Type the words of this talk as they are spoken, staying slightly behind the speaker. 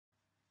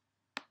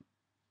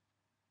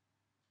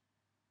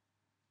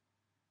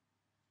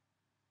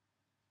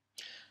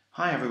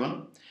Hi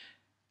everyone.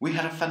 We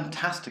had a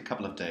fantastic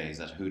couple of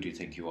days at Who Do You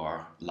Think You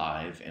Are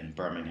live in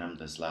Birmingham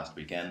this last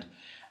weekend,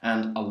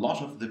 and a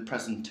lot of the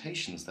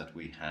presentations that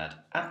we had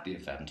at the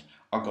event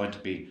are going to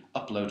be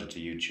uploaded to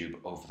YouTube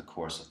over the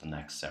course of the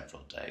next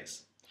several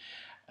days.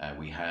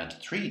 We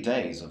had 3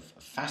 days of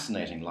a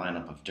fascinating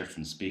lineup of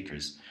different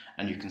speakers,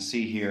 and you can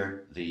see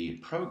here the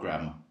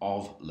program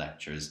of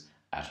lectures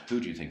at Who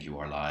Do You Think You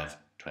Are Live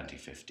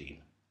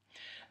 2015.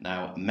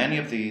 Now, many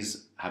of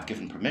these have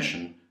given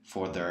permission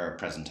for their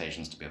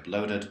presentations to be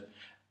uploaded.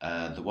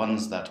 The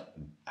ones that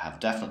have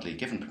definitely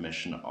given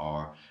permission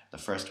are the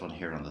first one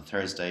here on the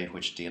Thursday,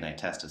 which DNA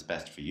test is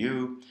best for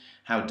you,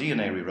 how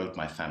DNA rewrote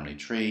my family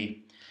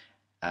tree,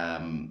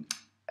 ancestry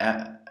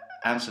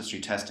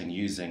testing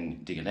using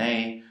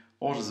DNA,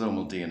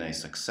 autosomal DNA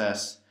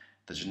success,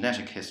 the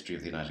genetic history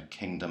of the United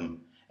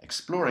Kingdom,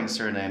 exploring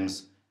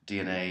surnames,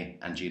 DNA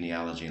and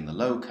genealogy in the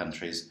Low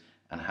Countries,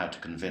 and how to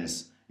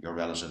convince your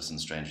relatives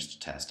and strangers to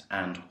test,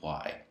 and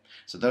why.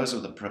 So those are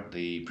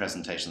the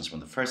presentations from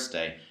the first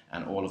day,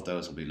 and all of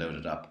those will be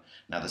loaded up.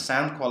 Now the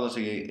sound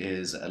quality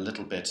is a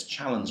little bit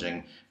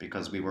challenging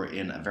because we were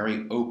in a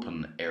very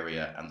open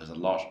area and there's a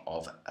lot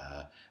of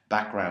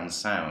background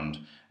sound,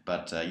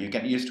 but you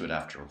get used to it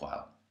after a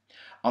while.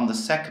 On the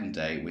second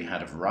day, we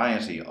had a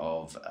variety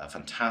of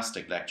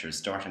fantastic lectures,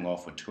 starting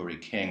off with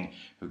Turi King,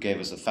 who gave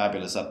us a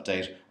fabulous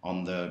update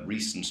on the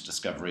recent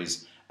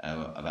discoveries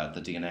about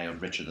the DNA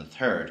of Richard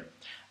III.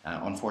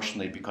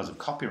 Unfortunately, because of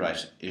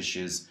copyright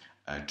issues,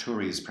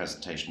 Turi's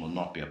presentation will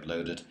not be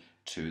uploaded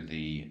to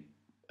the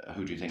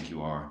Who Do You Think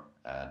You Are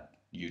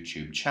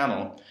YouTube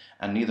channel,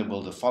 and neither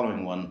will the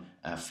following one,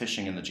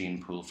 Fishing in the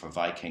Gene Pool for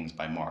Vikings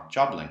by Mark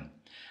Jobling.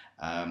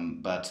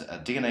 But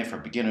DNA for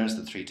Beginners,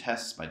 the 3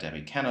 tests by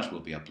Debbie Kennett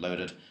will be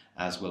uploaded,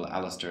 as will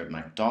Alistair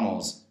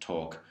MacDonald's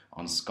talk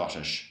on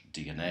Scottish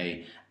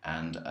DNA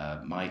and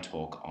my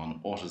talk on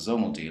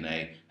autosomal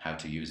DNA, how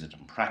to use it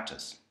in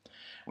practice.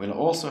 We'll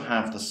also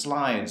have the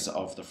slides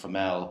of the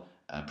Fromell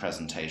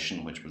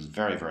presentation, which was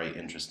very, very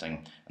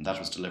interesting, and that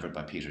was delivered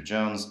by Peter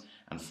Jones.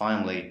 And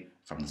finally,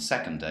 from the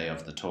second day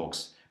of the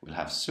talks, we'll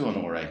have Sue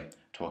Honore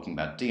talking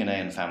about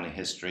DNA and family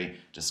history,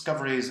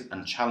 discoveries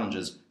and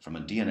challenges from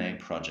a DNA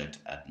project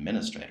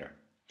administrator.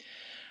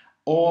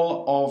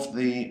 All of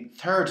the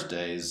third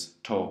day's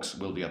talks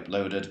will be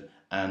uploaded,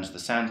 and the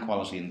sound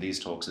quality in these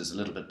talks is a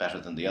little bit better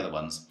than the other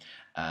ones.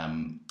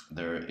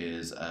 There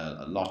is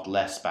a lot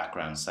less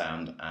background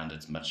sound and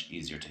it's much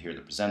easier to hear the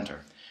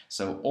presenter.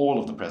 So all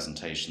of the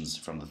presentations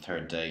from the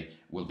third day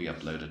will be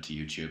uploaded to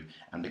YouTube,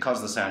 and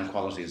because the sound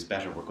quality is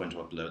better, we're going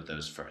to upload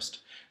those first.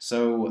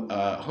 So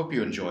hope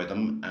you enjoy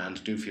them,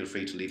 and do feel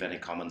free to leave any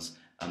comments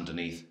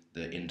underneath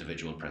the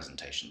individual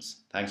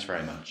presentations. Thanks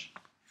very much.